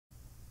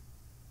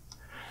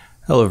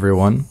Hello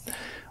everyone.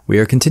 We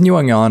are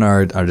continuing on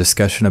our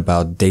discussion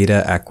about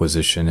data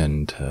acquisition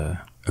and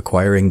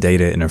acquiring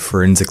data in a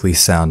forensically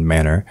sound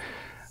manner.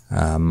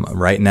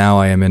 Right now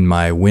I am in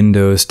my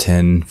Windows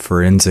 10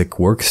 forensic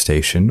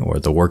workstation, or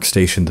the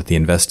workstation that the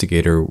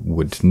investigator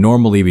would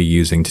normally be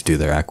using to do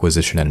their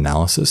acquisition and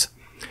analysis.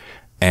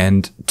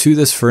 And to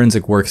this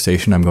forensic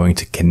workstation, I'm going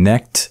to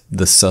connect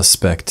the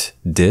suspect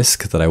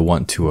disk that I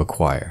want to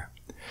acquire.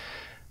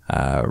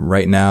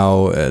 Right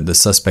now, the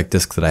suspect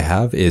disk that I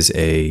have is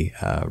a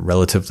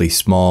relatively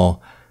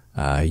small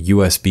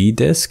USB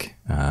disk.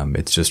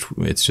 It's just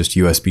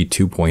USB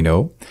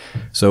 2.0.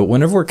 So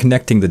whenever we're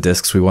connecting the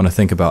disks, we want to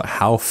think about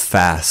how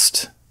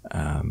fast,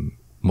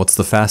 what's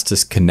the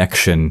fastest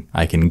connection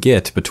I can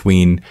get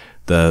between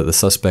the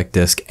suspect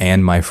disk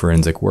and my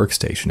forensic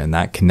workstation. And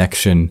that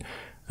connection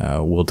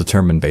will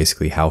determine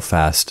basically how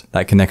fast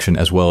that connection,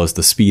 as well as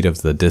the speed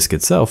of the disk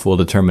itself, will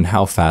determine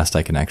how fast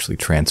I can actually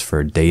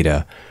transfer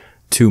data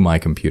to my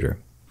computer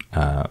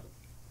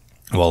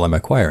while I'm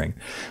acquiring.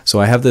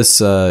 So I have this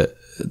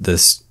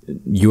this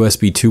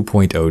USB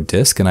 2.0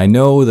 disk, and I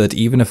know that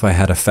even if I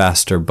had a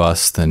faster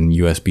bus than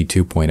USB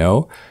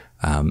 2.0,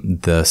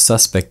 the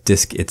suspect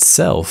disk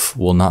itself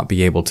will not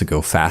be able to go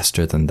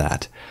faster than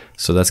that.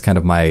 So that's kind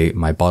of my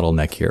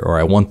bottleneck here, or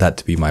I want that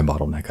to be my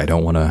bottleneck. I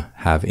don't want to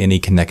have any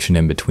connection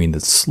in between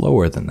that's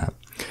slower than that.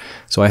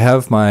 So I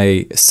have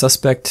my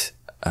suspect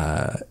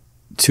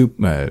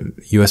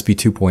USB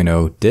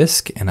 2.0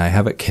 disk, and I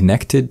have it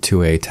connected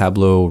to a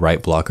Tableau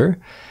write blocker.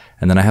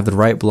 And then I have the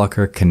write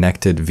blocker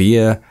connected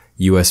via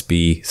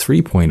USB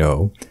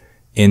 3.0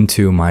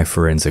 into my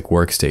forensic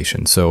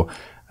workstation. So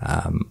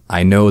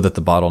I know that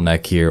the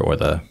bottleneck here, or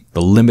the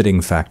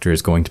limiting factor,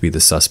 is going to be the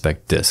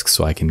suspect disk.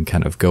 So I can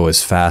kind of go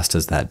as fast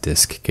as that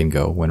disk can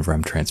go whenever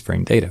I'm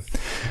transferring data.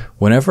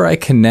 Whenever I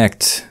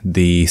connect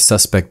the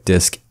suspect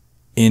disk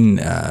in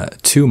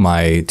to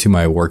my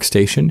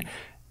workstation,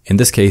 in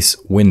this case,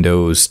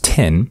 Windows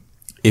 10,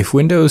 if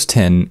Windows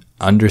 10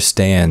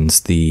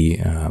 understands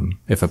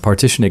if a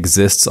partition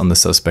exists on the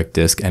suspect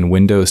disk and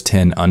Windows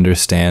 10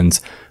 understands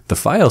the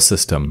file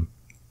system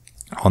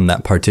on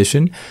that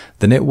partition,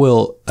 then it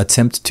will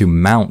attempt to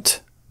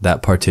mount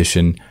that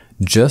partition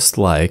just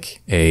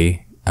like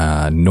a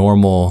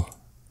normal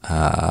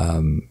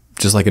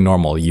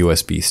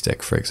USB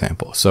stick, for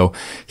example. So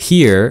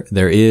here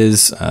there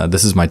is,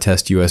 this is my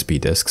test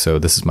USB disk. So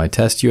this is my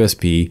test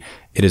USB.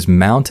 It is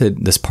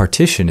mounted, this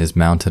partition is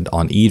mounted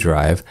on E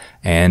drive,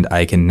 and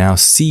I can now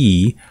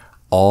see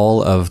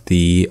all of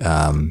the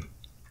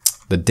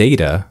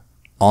data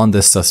on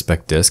this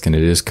suspect disk, and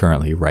it is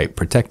currently write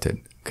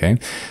protected. Okay.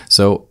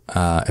 So,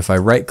 if I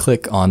right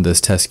click on this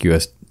test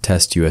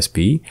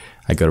USB,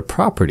 I go to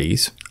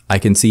properties, I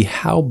can see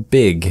how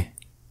big,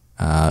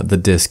 the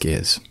disk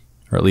is.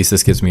 Or at least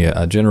this gives me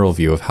a general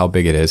view of how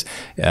big it is.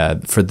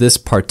 For this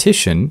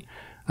partition,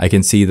 I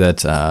can see that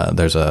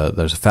there's a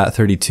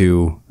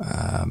FAT32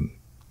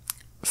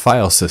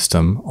 file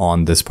system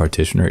on this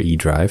partition, or E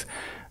drive,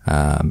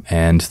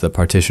 and the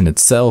partition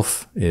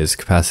itself is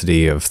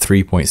capacity of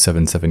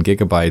 3.77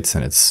 gigabytes,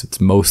 and it's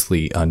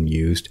mostly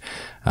unused.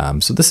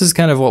 So this is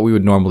kind of what we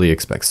would normally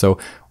expect. So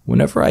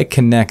whenever I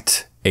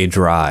connect a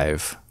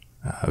drive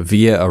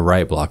via a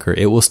write blocker,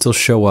 it will still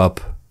show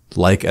up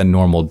like a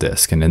normal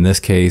disk. And in this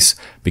case,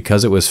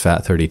 because it was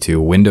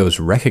FAT32, Windows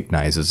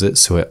recognizes it,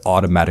 so it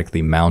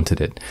automatically mounted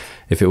it.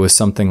 If it was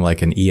something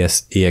like an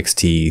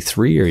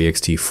ext3 or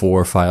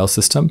ext4 file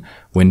system,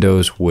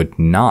 Windows would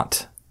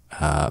not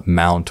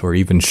mount or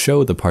even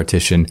show the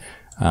partition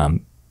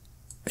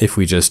if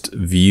we just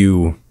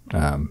view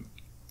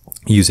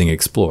using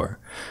Explorer.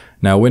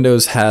 Now,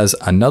 Windows has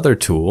another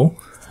tool.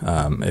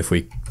 If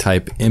we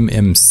type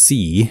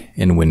MMC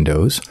in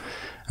Windows,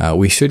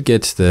 we should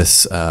get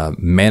this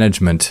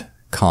management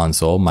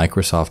console,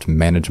 Microsoft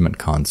Management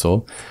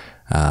Console.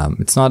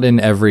 It's not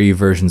in every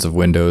versions of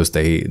Windows.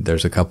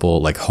 There's a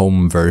couple like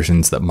home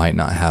versions that might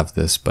not have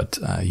this, but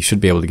you should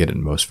be able to get it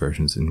in most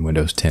versions. In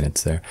Windows 10,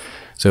 it's there.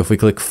 So if we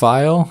click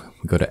File,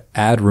 we go to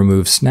Add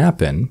Remove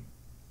Snap-in,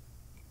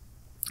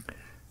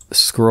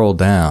 scroll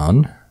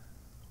down,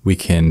 we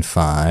can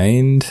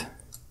find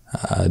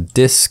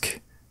Disk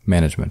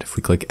Management. If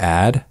we click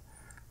Add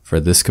for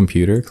this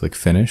computer, click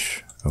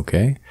Finish.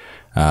 Okay.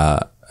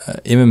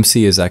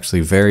 MMC is actually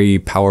a very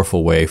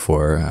powerful way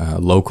for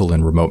local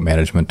and remote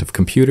management of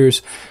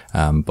computers.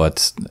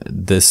 But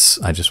this,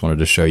 I just wanted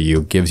to show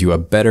you, gives you a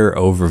better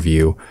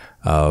overview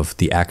of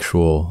the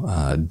actual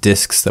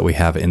disks that we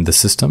have in the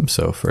system.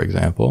 So for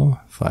example,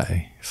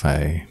 if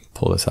I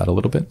pull this out a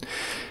little bit,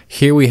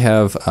 here we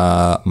have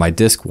my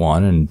disk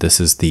 1, and this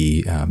is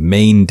the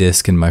main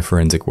disk in my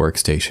forensic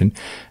workstation.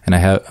 And I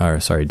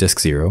have,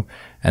 disk 0.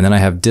 And then I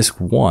have disk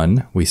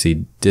 1. We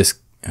see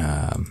disk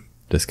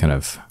this kind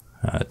of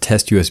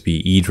test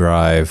USB E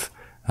drive,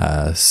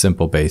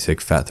 simple basic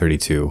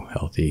FAT32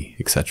 healthy,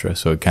 etc.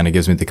 So it kind of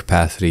gives me the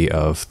capacity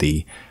of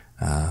the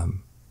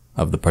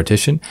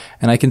partition,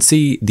 and I can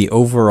see the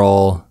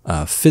overall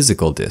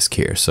physical disk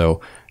here. So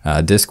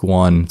disk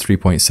 1,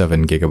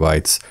 3.7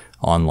 gigabytes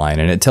online,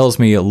 and it tells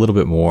me a little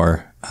bit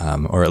more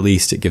or at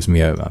least it gives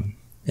me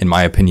in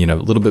my opinion, a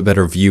little bit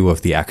better view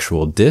of the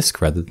actual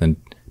disk rather than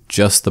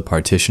just the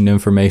partition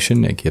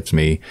information. It gives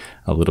me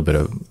a little bit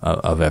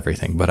of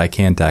everything, but I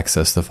can't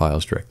access the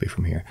files directly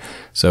from here.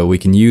 So we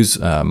can use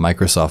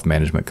Microsoft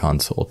Management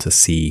Console to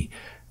see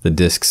the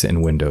disks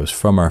in Windows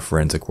from our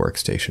forensic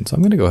workstation. So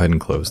I'm going to go ahead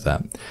and close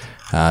that.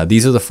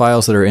 These are the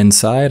files that are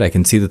inside. I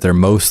can see that they're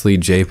mostly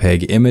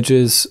JPEG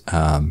images.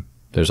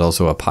 There's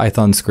also a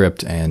Python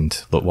script and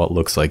what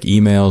looks like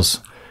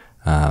emails.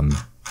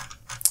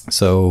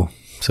 So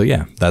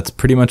yeah, that's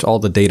pretty much all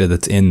the data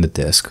that's in the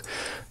disk.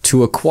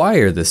 To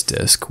acquire this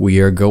disk, we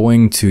are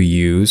going to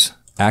use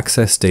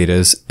Access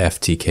Data's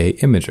FTK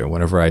Imager.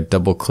 Whenever I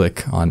double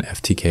click on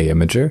FTK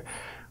Imager,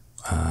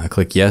 I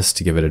click yes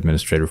to give it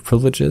administrative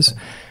privileges.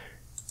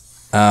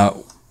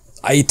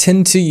 I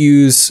tend to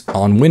use,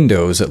 on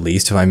Windows at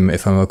least,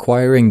 if I'm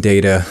acquiring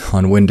data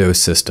on Windows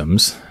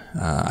systems,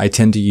 I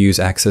tend to use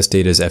Access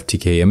Data's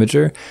FTK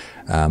Imager.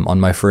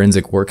 On my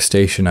forensic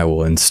workstation, I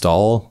will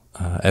install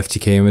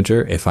FTK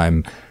Imager. If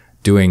I'm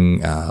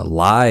doing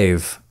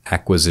live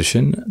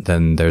acquisition,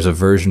 then there's a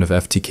version of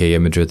FTK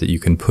Imager that you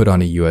can put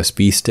on a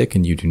USB stick,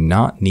 and you do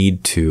not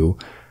need to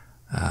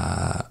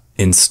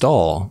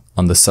install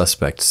on the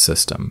suspect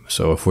system.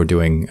 So if we're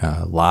doing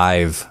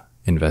live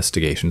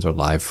investigations or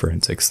live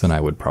forensics, then I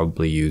would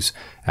probably use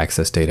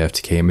Access Data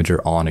FTK Imager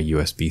on a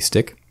USB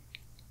stick.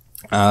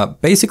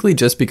 Basically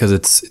just because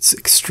it's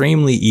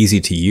extremely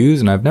easy to use,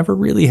 and I've never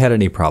really had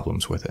any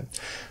problems with it.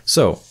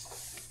 So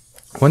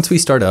once we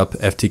start up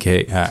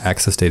FTK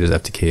Access Data's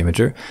FTK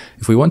Imager,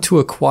 if we want to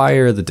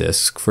acquire the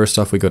disk, first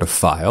off we go to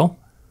File,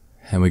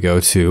 and we go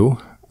to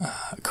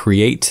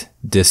Create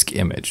Disk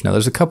Image. Now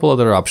there's a couple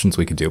other options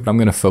we could do, but I'm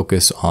going to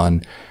focus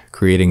on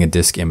creating a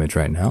disk image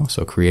right now.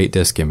 So Create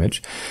Disk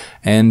Image.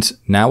 And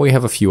now we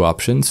have a few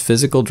options: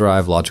 physical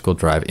drive, logical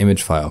drive,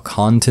 image file,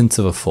 contents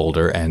of a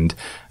folder, and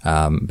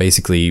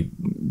basically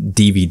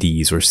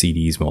DVDs or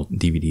CDs, well,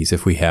 DVDs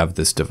if we have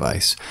this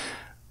device.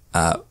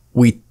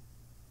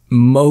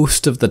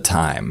 Most of the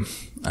time,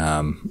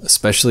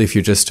 especially if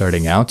you're just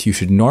starting out, you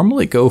should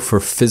normally go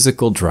for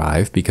physical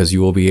drive because you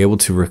will be able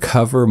to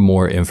recover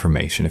more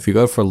information. If you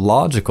go for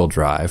logical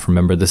drive,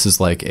 remember this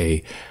is like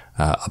a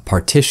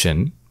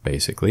partition,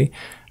 basically,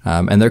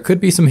 and there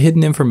could be some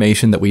hidden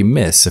information that we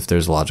miss if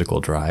there's logical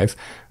drive.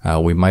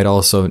 We might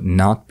also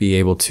not be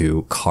able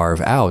to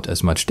carve out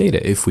as much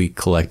data if we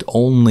collect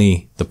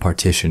only the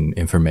partition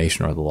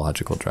information or the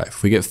logical drive.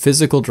 If we get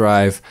physical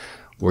drive,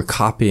 we're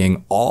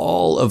copying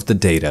all of the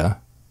data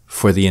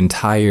for the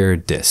entire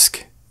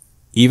disk.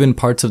 Even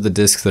parts of the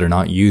disk that are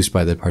not used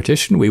by the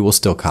partition, we will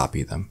still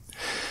copy them.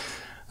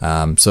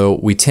 So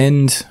we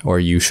tend, or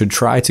you should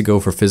try to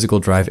go for physical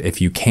drive if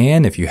you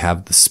can. If you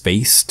have the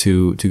space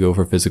to go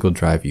for physical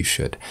drive, you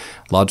should.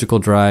 Logical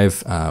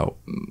drive,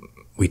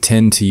 we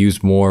tend to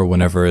use more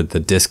whenever the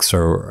disks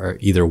are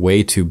either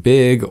way too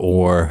big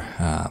or,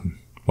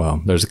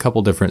 well, there's a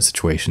couple different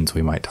situations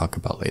we might talk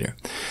about later.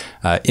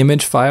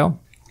 Image file.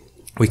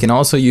 We can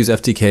also use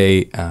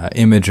FTK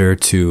Imager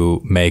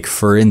to make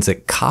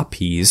forensic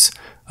copies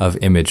of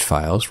image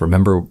files.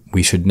 Remember,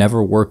 we should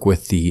never work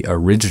with the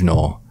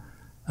original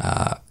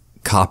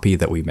copy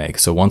that we make.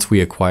 So once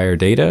we acquire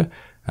data,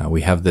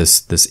 we have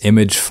this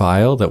image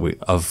file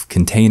of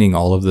containing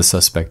all of the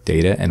suspect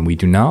data, and we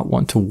do not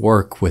want to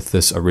work with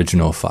this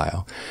original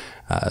file.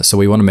 So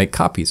we want to make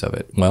copies of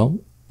it. Well,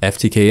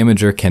 FTK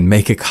Imager can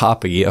make a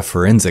copy, a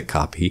forensic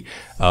copy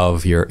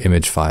of your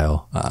image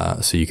file,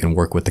 so you can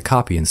work with the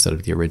copy instead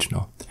of the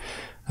original.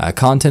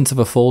 Contents of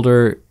a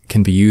folder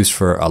can be used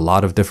for a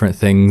lot of different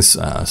things.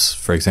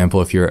 For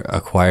example, if you're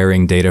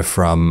acquiring data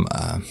from,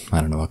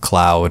 I don't know, a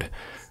cloud,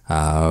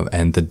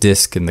 and the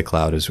disk in the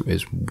cloud is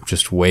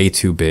just way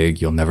too big,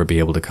 you'll never be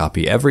able to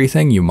copy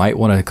everything. You might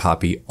want to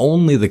copy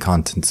only the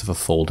contents of a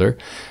folder,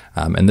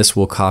 and this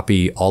will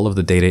copy all of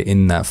the data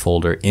in that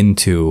folder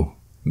into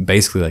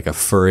basically like a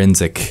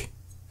forensic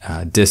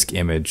disk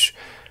image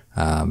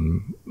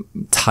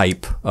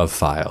type of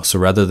file. So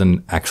rather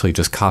than actually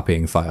just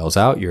copying files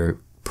out, you're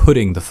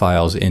putting the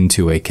files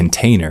into a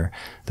container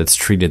that's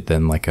treated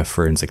then like a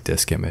forensic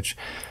disk image.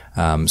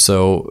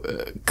 So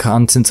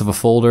contents of a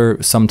folder,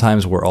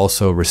 sometimes we're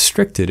also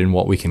restricted in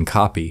what we can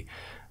copy.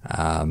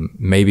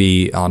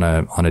 Maybe on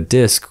a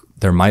disk,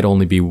 there might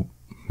only be,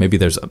 maybe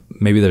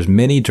there's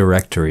many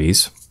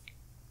directories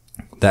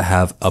that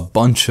have a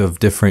bunch of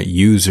different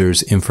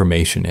users'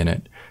 information in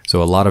it.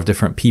 So a lot of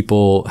different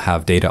people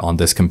have data on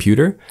this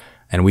computer,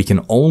 and we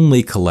can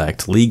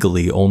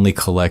legally only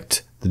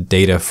collect the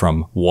data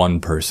from one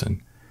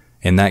person.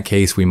 In that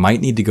case, we might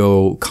need to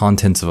go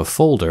contents of a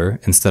folder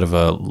instead of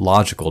a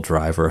logical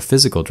drive or a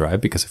physical drive,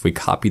 because if we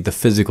copied the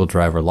physical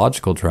drive or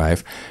logical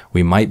drive,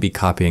 we might be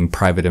copying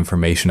private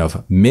information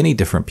of many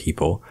different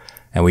people,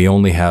 and we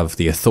only have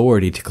the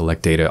authority to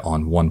collect data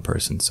on one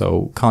person.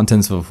 So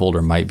contents of a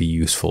folder might be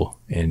useful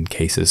in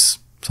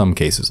some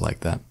cases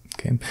like that.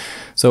 Okay.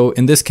 So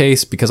in this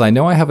case, because I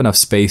know I have enough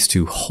space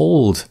to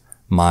hold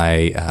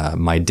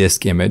my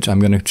disk image,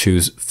 I'm going to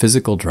choose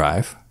physical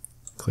drive.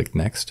 Click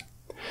next.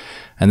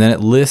 And then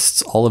it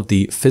lists all of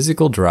the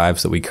physical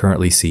drives that we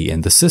currently see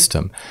in the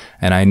system.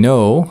 And I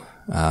know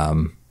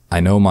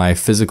my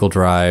physical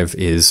drive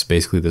is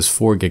basically this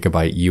 4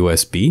 gigabyte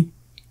USB,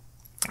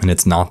 and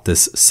it's not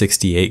this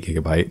 68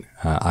 gigabyte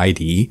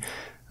IDE.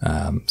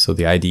 So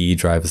the IDE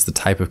drive is the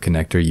type of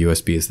connector,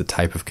 USB is the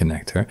type of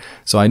connector.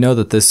 So I know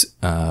that this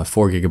 4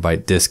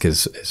 gigabyte disk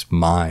is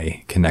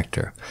my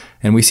connector.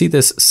 And we see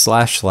this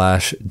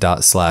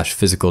 //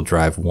 physical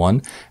drive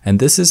 1. And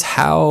this is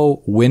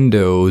how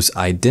Windows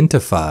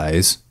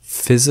identifies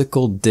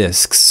physical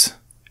disks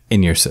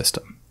in your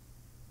system.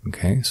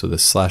 Okay, so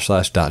this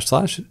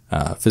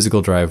 //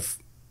 physical drive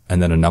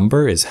and then a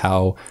number is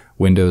how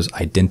Windows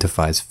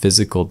identifies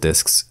physical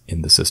disks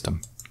in the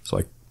system. So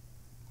I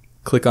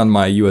click on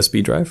my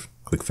USB drive,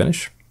 click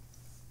finish.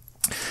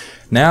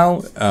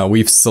 Now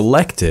we've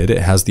selected,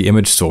 it has the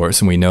image source,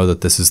 and we know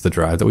that this is the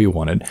drive that we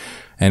wanted.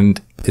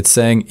 And it's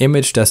saying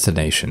image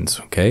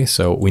destinations, okay?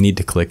 So we need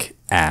to click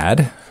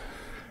add,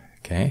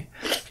 okay?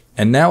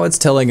 And now it's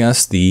telling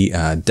us the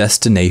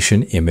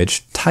destination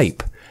image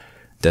type.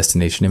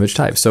 Destination image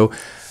type. So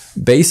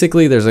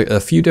basically there's a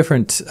few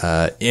different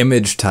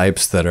image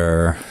types that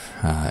are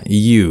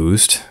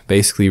used.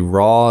 Basically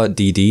raw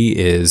DD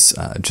is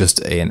just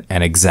an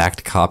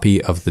exact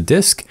copy of the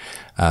disk.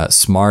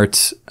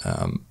 Smart,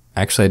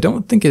 actually I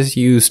don't think is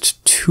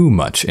used too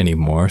much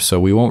anymore, so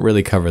we won't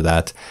really cover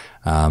that.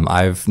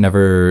 I've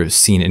never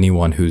seen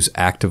anyone who's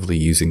actively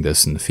using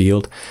this in the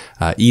field.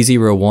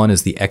 E01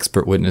 is the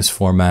expert witness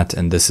format,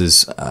 and this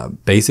is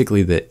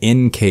basically the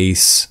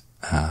in-case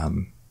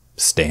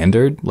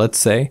standard, let's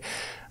say.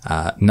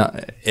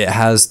 It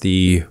has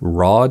the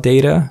raw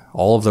data,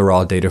 all of the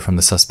raw data from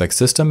the suspect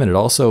system, and it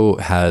also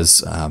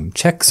has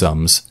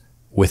checksums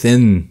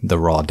within the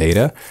raw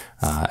data,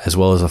 as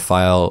well as a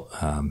file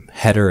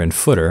header and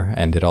footer,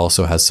 and it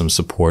also has some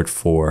support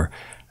for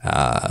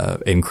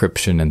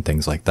encryption and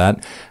things like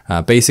that.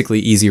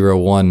 Basically,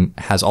 E01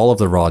 has all of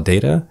the raw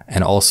data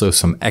and also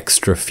some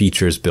extra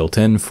features built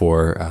in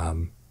for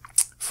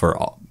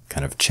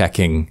kind of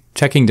checking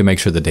to make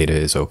sure the data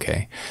is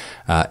okay.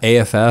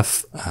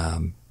 AFF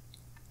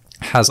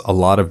has a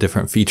lot of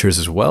different features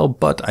as well,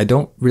 but I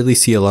don't really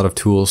see a lot of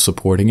tools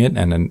supporting it.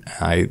 And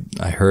I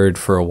heard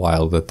for a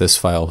while that this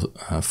file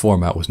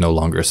format was no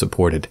longer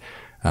supported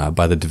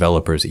by the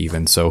developers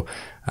even. So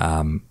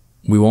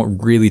we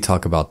won't really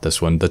talk about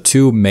this one. The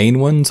two main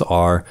ones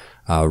are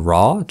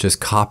raw, just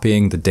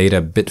copying the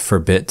data bit for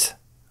bit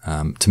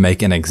to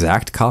make an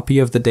exact copy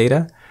of the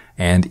data.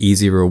 And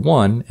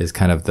E01 is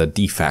kind of the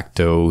de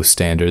facto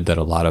standard that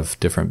a lot of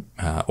different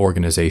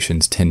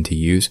organizations tend to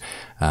use,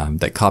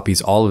 that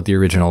copies all of the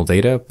original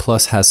data,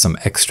 plus has some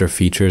extra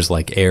features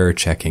like error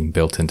checking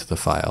built into the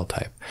file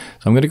type.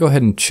 So I'm going to go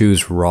ahead and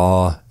choose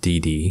raw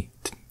DD,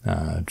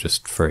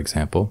 just for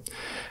example.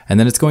 And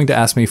then it's going to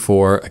ask me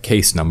for a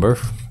case number.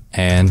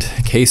 And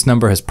case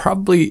number has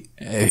probably,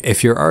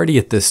 if you're already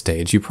at this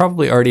stage, you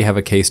probably already have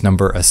a case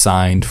number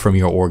assigned from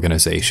your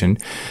organization.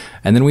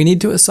 And then we need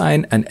to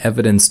assign an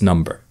evidence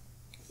number.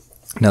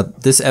 Now,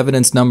 this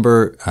evidence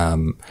number,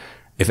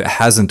 if it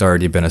hasn't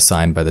already been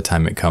assigned by the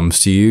time it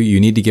comes to you, you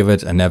need to give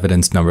it an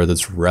evidence number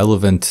that's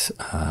relevant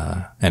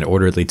and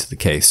orderly to the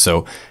case.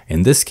 So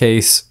in this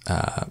case,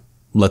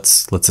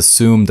 let's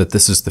assume that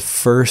this is the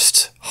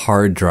first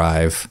hard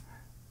drive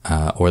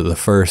or the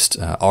first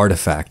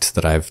artifact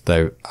that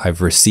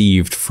I've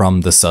received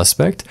from the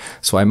suspect.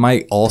 So I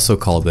might also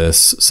call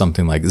this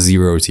something like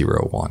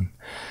 001.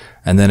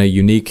 And then a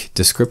unique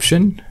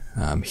description.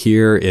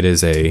 Here it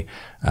is a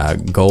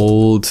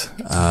gold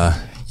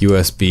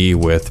USB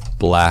with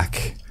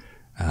black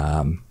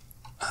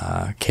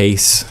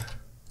case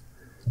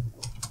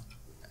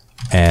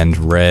and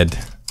red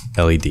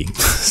LED,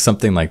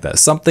 something like that.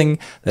 Something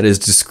that is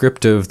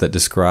descriptive, that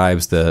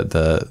describes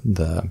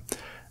the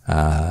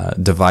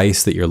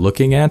device that you're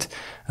looking at.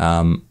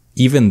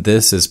 Even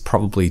this is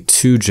probably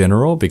too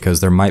general because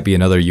there might be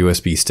another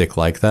USB stick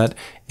like that.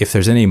 If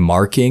there's any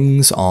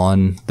markings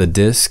on the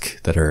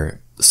disk that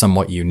are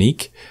somewhat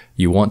unique,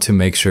 you want to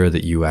make sure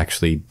that you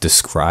actually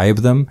describe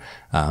them.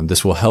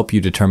 This will help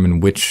you determine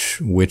which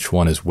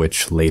one is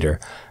which later.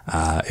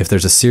 If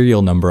there's a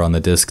serial number on the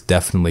disk,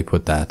 definitely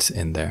put that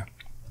in there.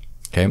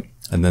 Okay.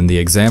 And then the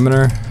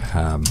examiner,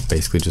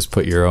 basically just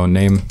put your own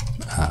name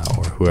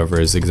or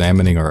whoever is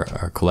examining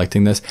or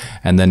collecting this.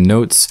 And then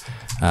notes,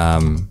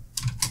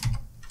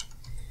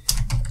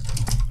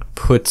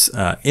 put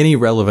any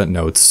relevant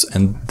notes.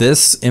 And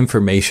this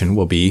information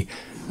will be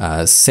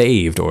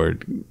saved or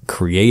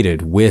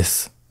created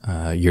with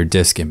your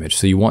disk image.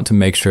 So you want to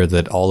make sure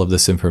that all of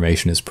this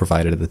information is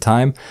provided at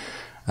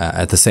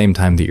the same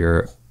time that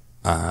you're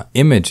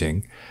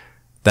imaging.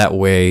 That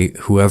way,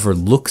 whoever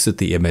looks at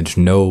the image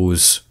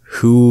knows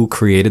who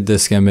created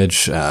this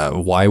image,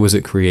 why was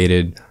it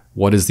created,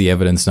 what is the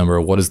evidence number,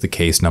 what is the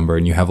case number,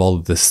 and you have all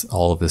of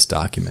this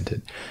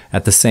documented.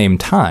 At the same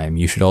time,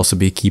 you should also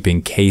be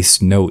keeping case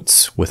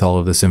notes with all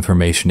of this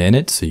information in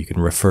it, so you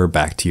can refer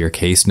back to your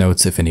case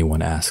notes if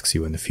anyone asks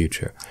you in the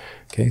future.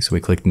 Okay, so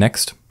we click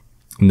next,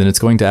 and then it's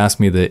going to ask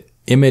me the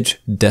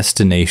image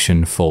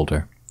destination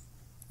folder.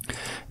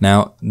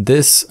 Now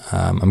this,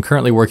 I'm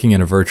currently working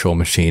in a virtual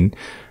machine.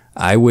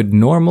 I would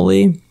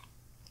normally,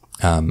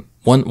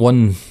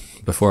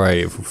 before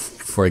I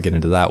get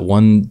into that,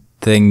 one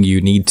thing you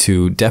need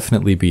to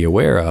definitely be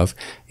aware of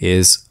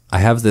is I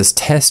have this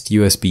test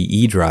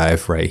USB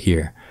drive right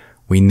here.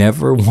 We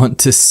never want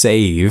to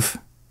save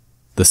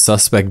the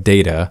suspect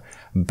data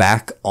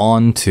back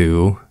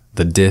onto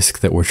the disk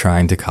that we're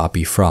trying to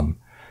copy from.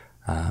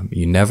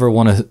 You never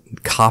want to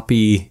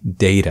copy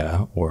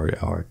data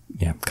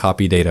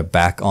copy data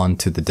back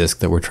onto the disk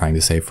that we're trying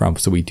to save from.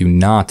 So we do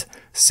not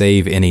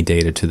save any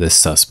data to this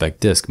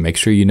suspect disk. Make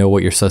sure you know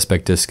what your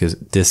suspect disk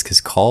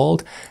is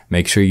called.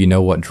 Make sure you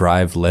know what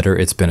drive letter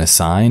it's been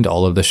assigned.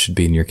 All of this should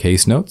be in your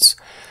case notes.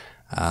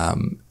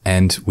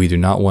 And we do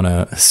not want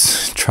to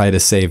try to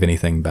save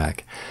anything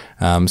back.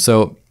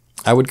 So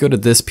I would go to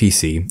this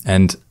PC,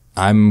 and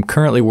I'm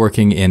currently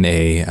working in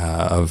a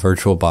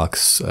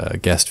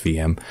VirtualBox guest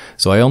VM.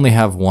 So I only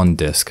have one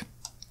disk.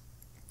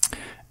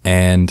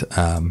 And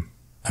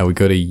I would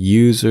go to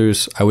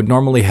users. I would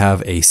normally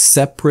have a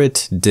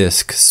separate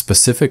disk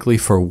specifically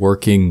for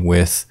working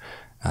with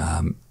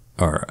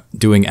or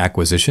doing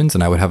acquisitions,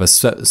 and I would have a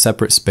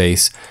separate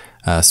space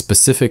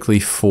specifically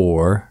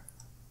for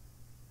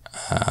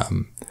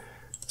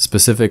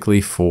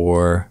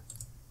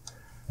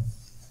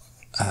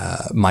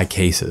my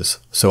cases.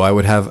 So I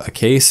would have a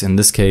case. In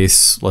this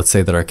case, let's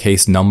say that our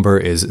case number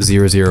is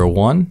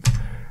 001.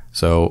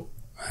 So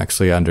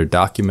actually under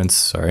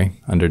documents,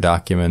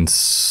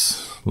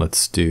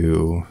 let's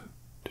do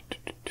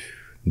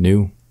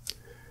new.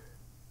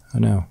 Oh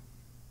no.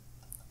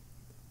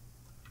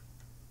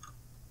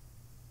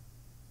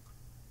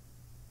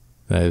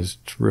 That is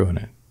ruin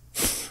it.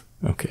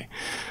 Okay.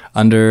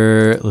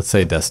 Under, let's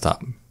say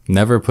desktop.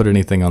 Never put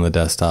anything on the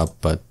desktop,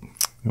 but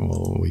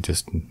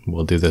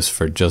we'll do this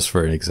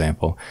for an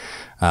example.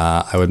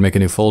 I would make a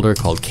new folder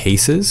called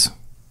cases.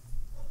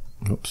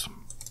 Oops.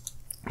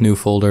 New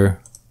folder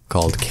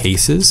called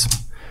cases.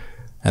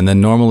 And then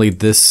normally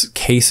this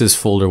cases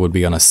folder would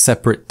be on a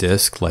separate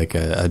disk, like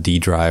a D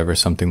drive or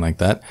something like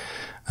that.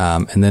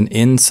 And then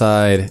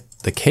inside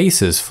the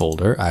cases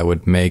folder, I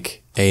would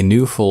make a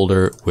new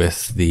folder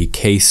with the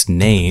case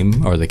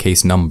name or the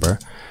case number,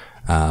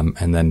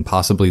 and then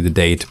possibly the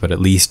date, but at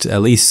least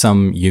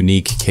some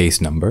unique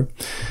case number.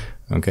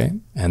 Okay.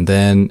 And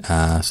then,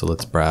 so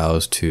let's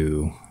browse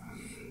to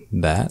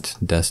that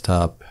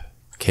desktop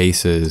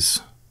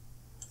cases,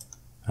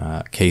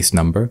 case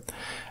number.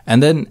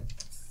 And then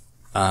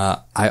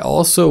I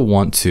also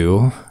want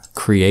to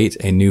create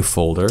a new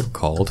folder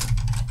called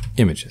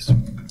images.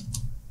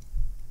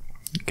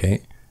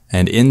 Okay.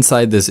 And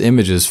inside this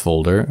images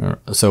folder,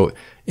 so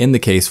in the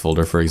case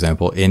folder, for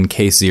example, in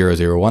case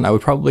 001, I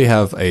would probably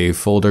have a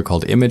folder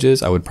called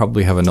images. I would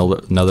probably have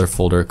another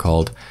folder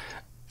called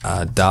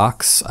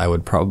docs. I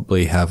would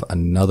probably have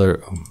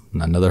another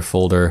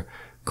folder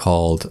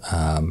called,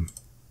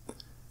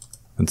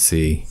 let's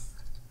see,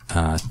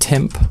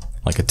 temp,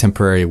 like a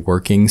temporary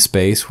working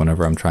space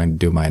whenever I'm trying to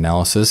do my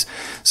analysis.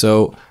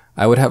 So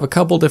I would have a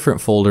couple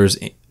different folders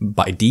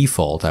by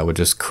default. I would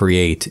just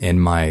create in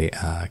my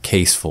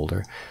case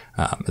folder.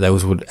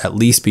 Those would at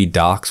least be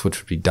docs, which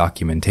would be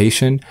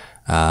documentation,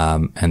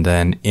 and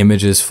then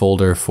images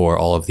folder for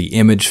all of the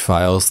image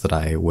files that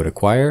I would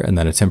acquire, and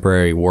then a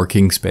temporary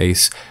working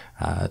space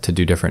to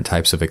do different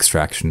types of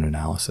extraction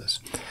analysis.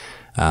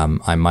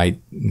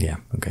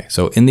 Okay.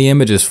 So in the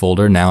images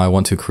folder, now I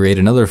want to create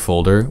another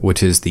folder,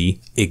 which is the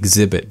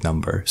exhibit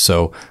number.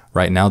 So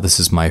right now, this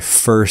is my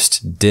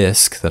first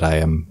disk that I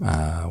am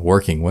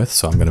working with.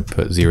 So I'm going to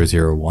put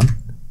 001.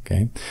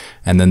 Okay.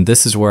 And then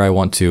this is where I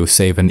want to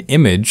save an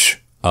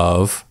image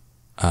of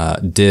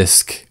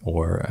disk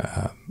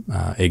or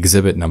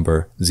exhibit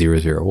number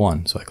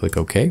 001. So I click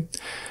OK.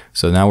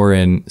 So now we're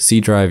in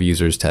C drive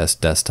users test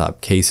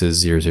desktop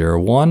cases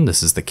 001.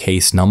 This is the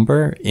case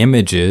number,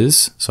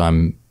 images. So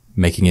I'm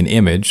making an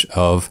image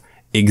of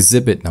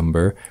exhibit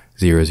number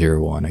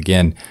 001.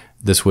 Again,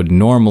 this would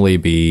normally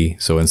be,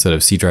 so instead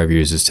of C drive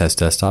users test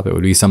desktop, it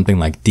would be something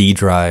like D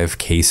drive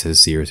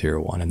cases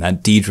 001. And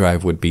that D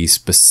drive would be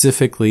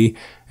specifically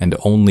and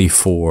only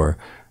for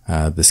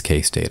this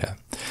case data.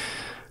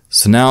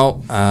 So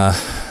now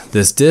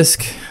this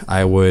disk,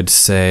 I would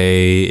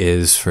say,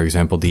 is, for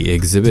example, the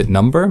exhibit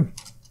number.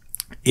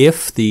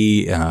 If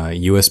the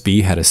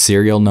USB had a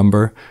serial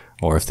number,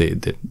 or if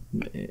the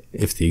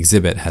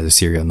exhibit has a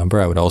serial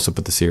number, I would also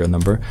put the serial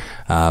number.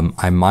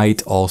 I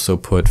might also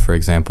put, for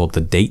example,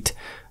 the date.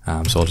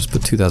 So I'll just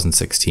put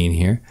 2016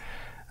 here.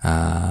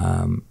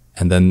 And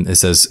then it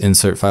says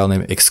insert file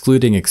name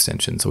excluding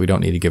extension. So we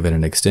don't need to give it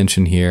an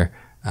extension here.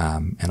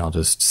 And I'll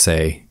just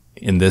say,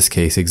 in this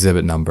case,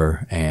 exhibit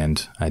number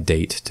and a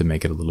date to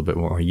make it a little bit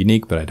more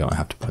unique, but I don't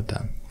have to put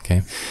that.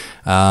 Okay.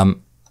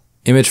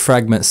 Image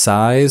fragment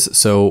size.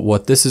 So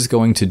what this is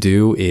going to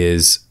do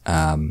is,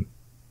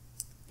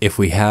 if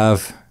we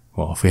have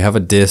a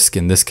disk,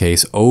 in this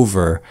case,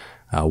 over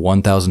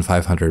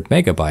 1,500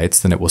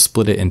 megabytes, then it will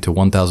split it into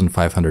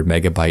 1,500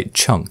 megabyte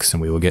chunks,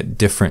 and we will get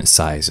different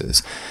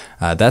sizes.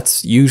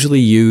 That's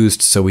usually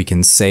used so we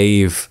can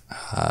save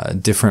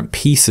different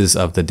pieces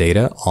of the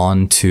data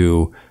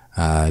onto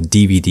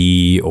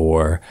DVD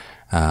or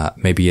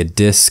maybe a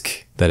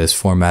disk that is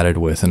formatted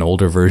with an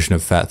older version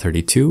of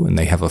FAT32, and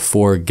they have a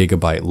 4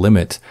 gigabyte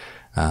limit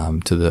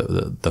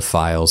to the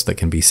files that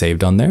can be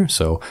saved on there.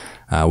 So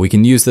we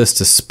can use this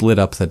to split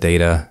up the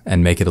data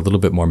and make it a little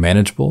bit more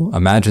manageable.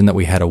 Imagine that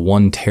we had a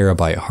 1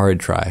 terabyte hard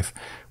drive.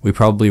 We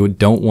probably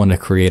don't want to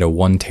create a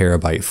 1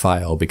 terabyte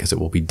file because it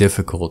will be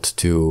difficult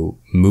to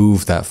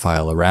move that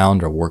file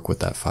around or work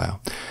with that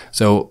file.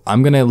 So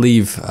I'm going to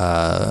leave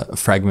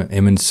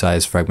image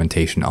size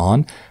fragmentation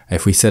on.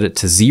 If we set it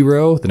to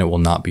 0, then it will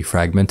not be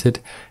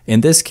fragmented.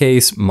 In this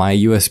case, my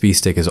USB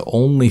stick is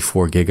only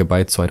 4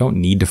 gigabytes, so I don't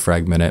need to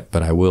fragment it,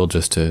 but I will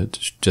just to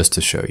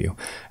show you.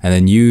 And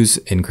then use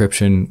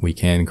encryption. We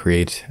can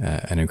create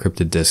an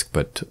encrypted disk,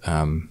 but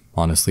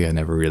honestly, I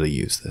never really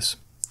use this.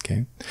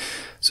 Okay.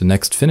 So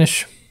next,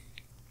 finish.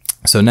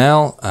 So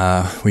now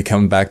we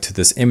come back to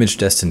this image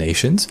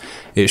destinations.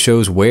 It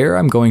shows where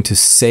I'm going to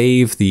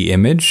save the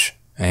image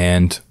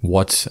and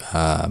what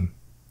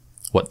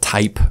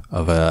type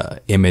of a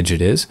image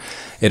it is.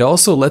 It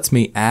also lets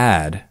me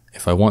add,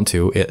 if I want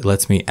to, it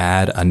lets me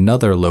add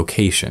another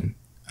location,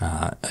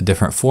 a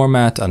different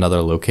format,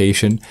 another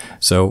location.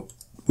 So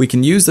we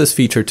can use this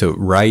feature to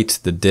write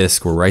the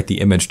disk or write the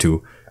image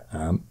to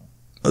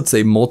let's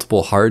say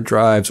multiple hard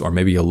drives, or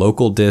maybe a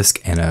local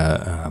disk and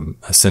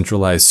a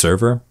centralized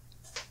server.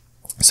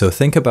 So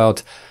think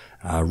about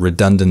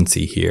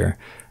redundancy here.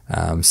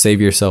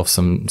 Save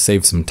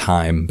some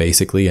time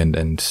basically,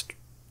 and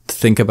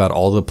think about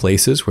all the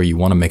places where you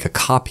want to make a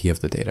copy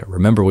of the data.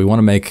 Remember, we want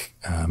to make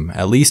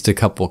at least a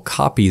couple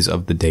copies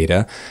of the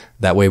data.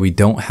 That way we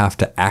don't have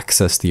to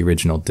access the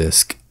original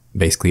disk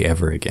basically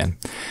ever again.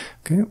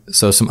 Okay,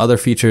 so some other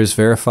features: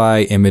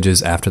 verify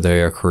images after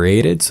they are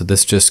created. So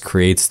this just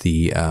creates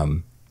the,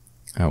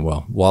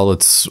 while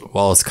it's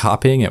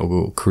copying, it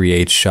will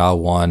create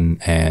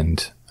SHA-1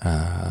 and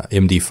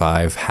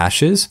MD5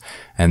 hashes,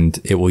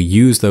 and it will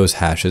use those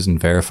hashes and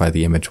verify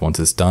the image once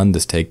it's done.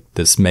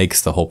 This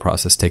makes the whole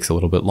process takes a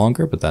little bit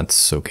longer, but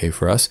that's okay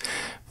for us.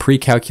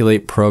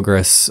 Pre-calculate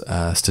progress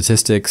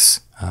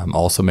statistics.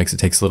 Also makes it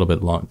take a little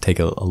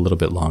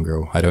bit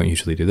longer. I don't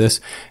usually do this.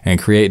 And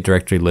create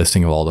directory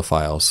listing of all the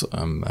files.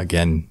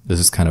 Again, this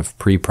is kind of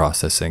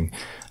pre-processing.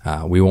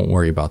 We won't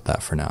worry about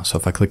that for now. So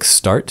if I click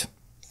start,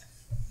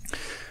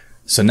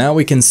 so now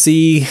we can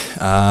see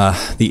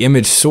the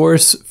image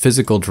source,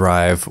 physical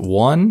drive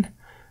 1.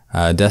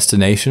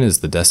 Destination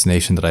is the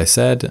destination that I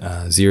said,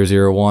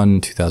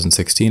 001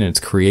 2016, and it's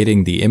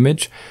creating the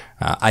image.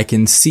 I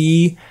can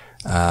see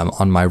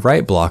on my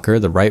right blocker,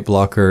 the right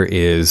blocker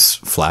is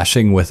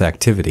flashing with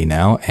activity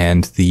now,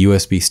 and the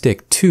USB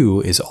stick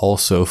 2 is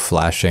also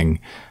flashing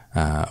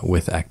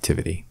with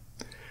activity.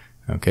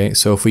 Okay,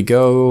 so if we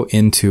go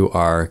into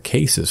our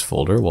cases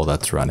folder, well,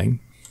 that's running.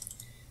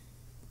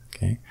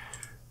 Okay.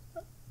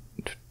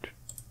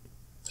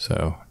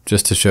 So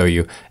just to show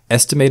you,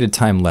 estimated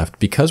time left,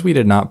 because we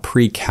did not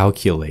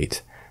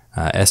pre-calculate,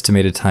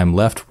 estimated time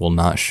left will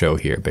not show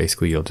here.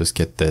 Basically, you'll just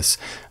get this.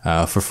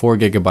 For 4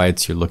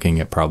 gigabytes, you're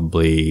looking at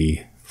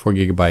probably 4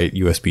 gigabyte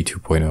USB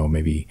 2.0,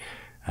 maybe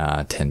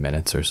 10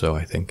 minutes or so,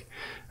 I think.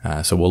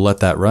 So we'll let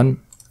that run.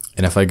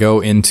 And if I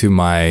go into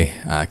my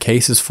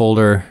cases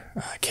folder,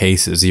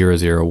 case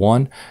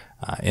 001,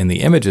 in the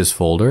images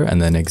folder,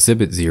 and then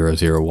exhibit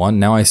 001,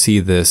 now I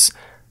see this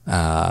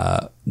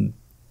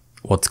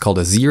what's called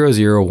a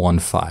 001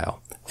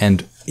 file.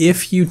 And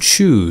if you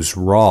choose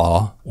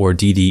RAW or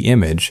DD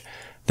image,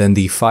 then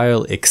the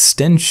file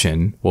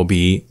extension will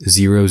be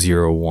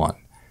 001.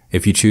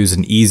 If you choose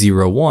an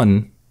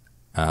E01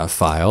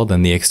 file,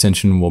 then the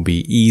extension will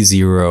be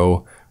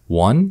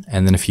E01.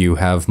 And then if you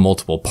have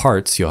multiple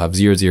parts, you'll have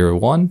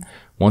 001.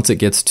 Once it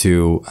gets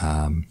to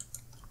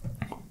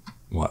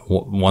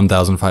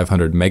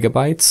 1,500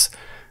 megabytes,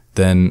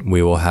 then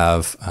we will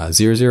have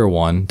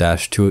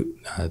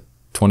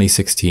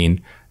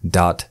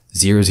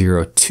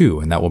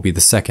 001-2016.002, and that will be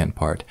the second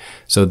part.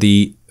 So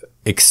the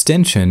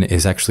extension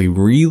is actually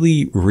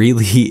really,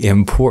 really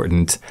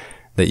important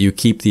that you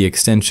keep the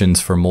extensions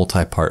for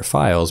multi-part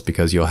files,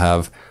 because you'll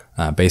have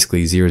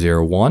basically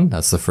 001,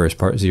 that's the first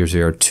part,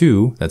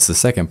 002, that's the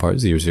second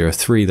part,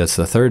 003, that's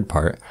the third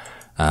part.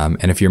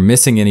 And if you're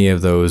missing any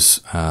of those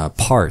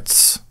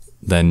parts,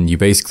 then you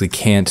basically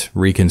can't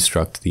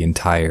reconstruct the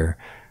entire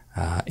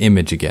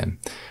image again.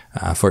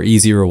 For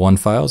E01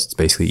 files, it's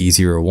basically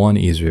E01,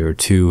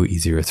 E02,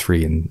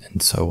 E03,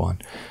 and so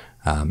on.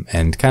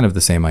 And kind of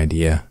the same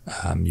idea.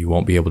 You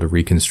won't be able to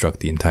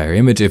reconstruct the entire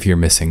image if you're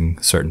missing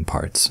certain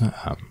parts.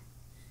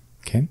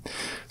 Okay,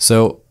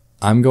 so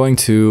I'm going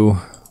to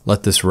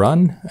let this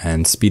run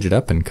and speed it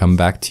up and come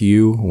back to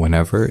you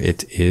whenever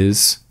it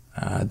is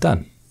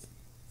done.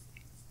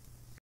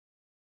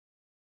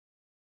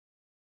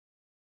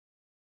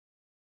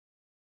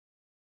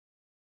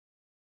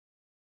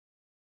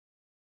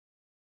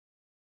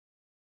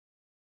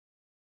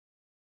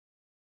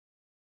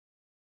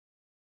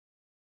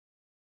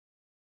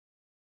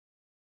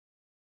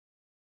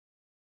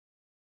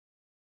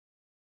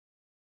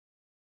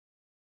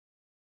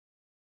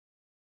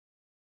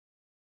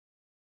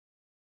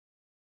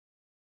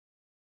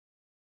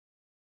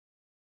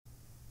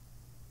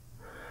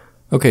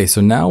 Okay,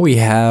 so now we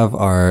have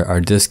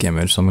our disk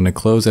image. So I'm going to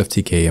close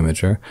FTK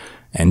Imager,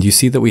 and you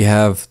see that we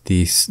have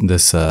this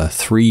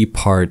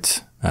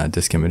 3-part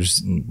disk image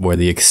where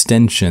the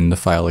extension, the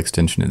file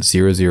extension is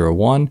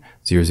 001,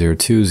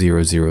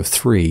 002,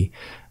 003,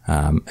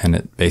 and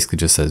it basically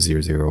just says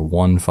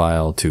 001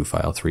 file, 2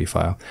 file, 3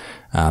 file.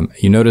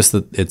 You notice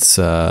that it's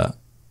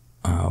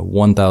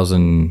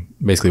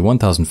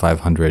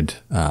 1,500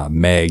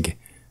 meg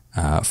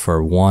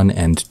for 1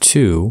 and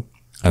 2,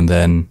 and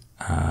then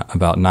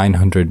about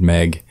 900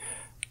 meg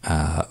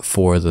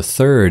for the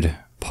third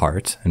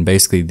part. And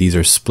basically these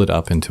are split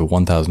up into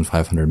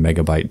 1,500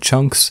 megabyte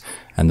chunks,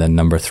 and then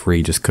number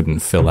 3 just couldn't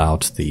fill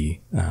out the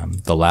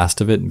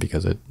last of it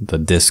because the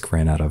disk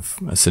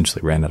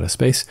essentially ran out of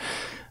space.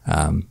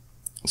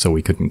 So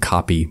we couldn't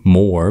copy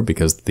more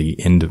because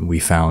we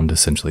found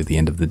essentially the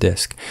end of the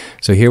disk.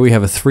 So here we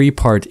have a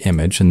 3-part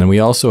image, and then we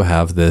also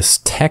have this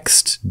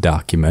text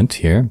document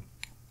here.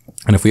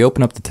 And if we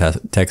open up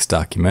the text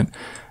document,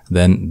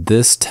 then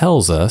this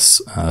tells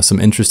us some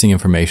interesting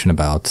information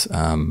about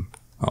our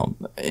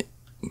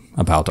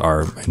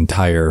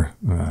entire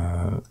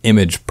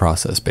image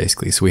process,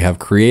 basically. So we have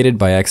created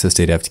by access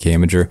data FTK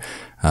Imager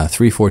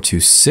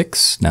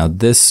 3426. Now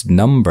this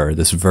number,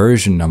 this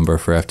version number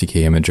for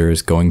FTK Imager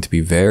is going to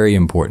be very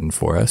important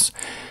for us.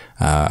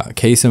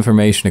 Case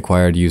information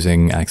acquired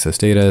using access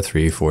data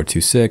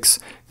 3426,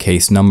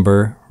 case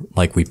number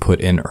like we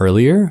put in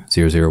earlier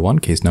 001,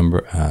 case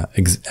number,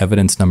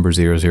 evidence number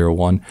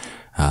 001,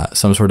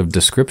 some sort of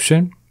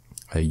description,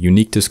 a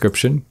unique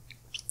description.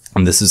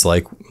 And this is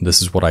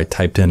what I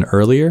typed in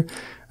earlier,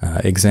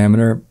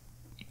 examiner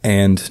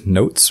and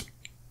notes.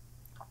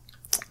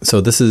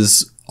 So this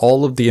is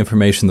all of the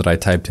information that I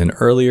typed in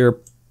earlier,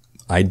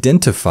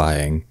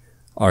 identifying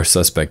our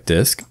suspect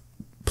disk,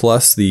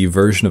 plus the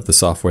version of the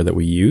software that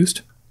we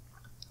used,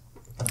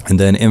 and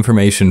then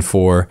information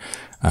for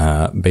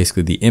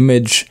basically the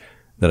image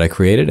that I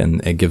created,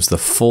 and it gives the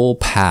full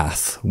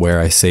path where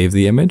I save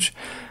the image.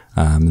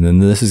 And then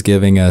this is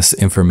giving us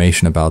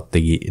information about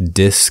the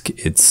disk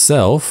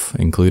itself,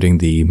 including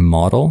the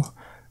model,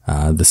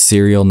 the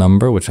serial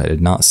number, which I did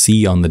not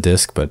see on the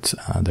disk, but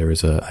there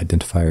is an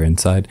identifier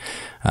inside,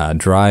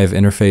 drive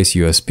interface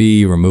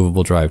USB,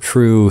 removable drive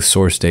true,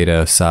 source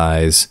data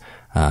size,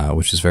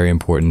 which is very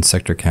important,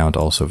 sector count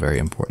also very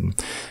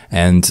important.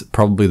 And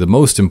probably the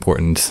most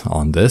important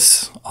on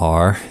this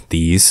are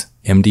these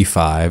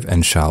MD5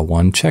 and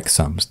SHA-1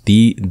 checksums.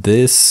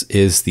 This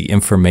is the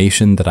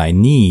information that I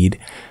need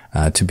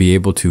to be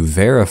able to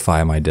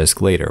verify my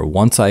disk later.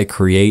 Once I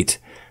create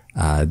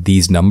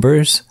these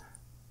numbers,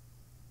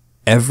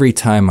 every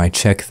time I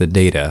check the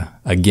data,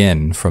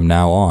 again, from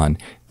now on,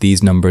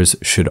 these numbers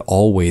should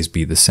always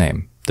be the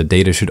same. The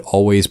data should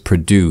always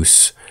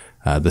produce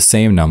the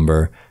same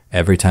number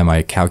every time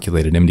I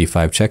calculate an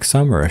MD5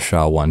 checksum or a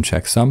SHA-1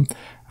 checksum.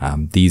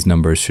 These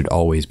numbers should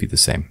always be the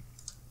same.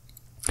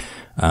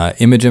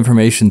 Image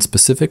information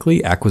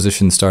specifically,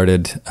 acquisition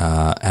started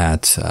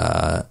at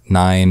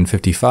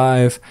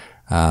 9:55.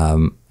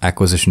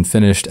 Acquisition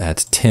finished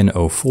at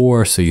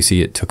 10:04. So you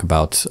see it took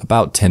about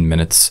 10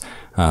 minutes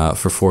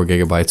for 4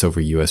 gigabytes over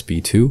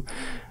USB 2.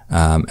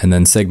 And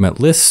then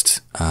segment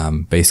list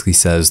basically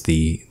says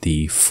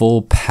the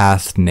full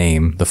path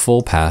name, the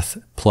full path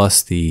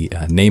plus the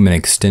name and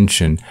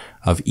extension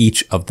of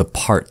each of the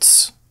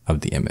parts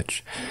of the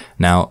image.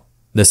 Now,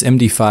 this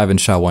MD5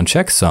 and SHA-1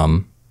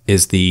 checksum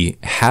is the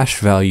hash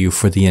value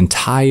for the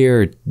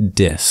entire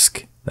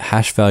disk, the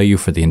hash value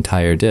for the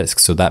entire disk.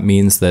 So that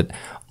means that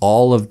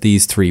all of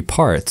these 3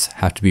 parts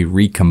have to be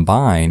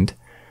recombined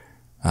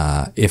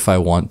if I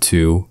want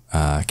to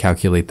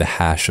calculate the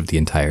hash of the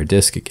entire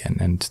disk again.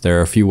 And there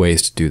are a few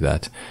ways to do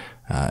that,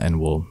 and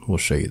we'll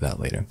show you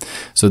that later.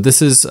 So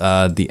this is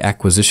the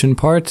acquisition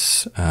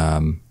part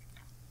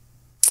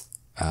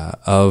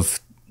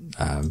of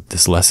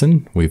this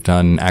lesson. We've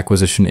done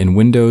acquisition in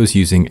Windows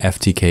using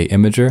FTK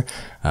Imager.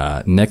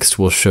 Next,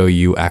 we'll show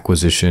you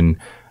acquisition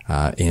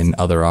in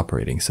other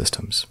operating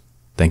systems.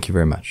 Thank you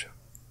very much.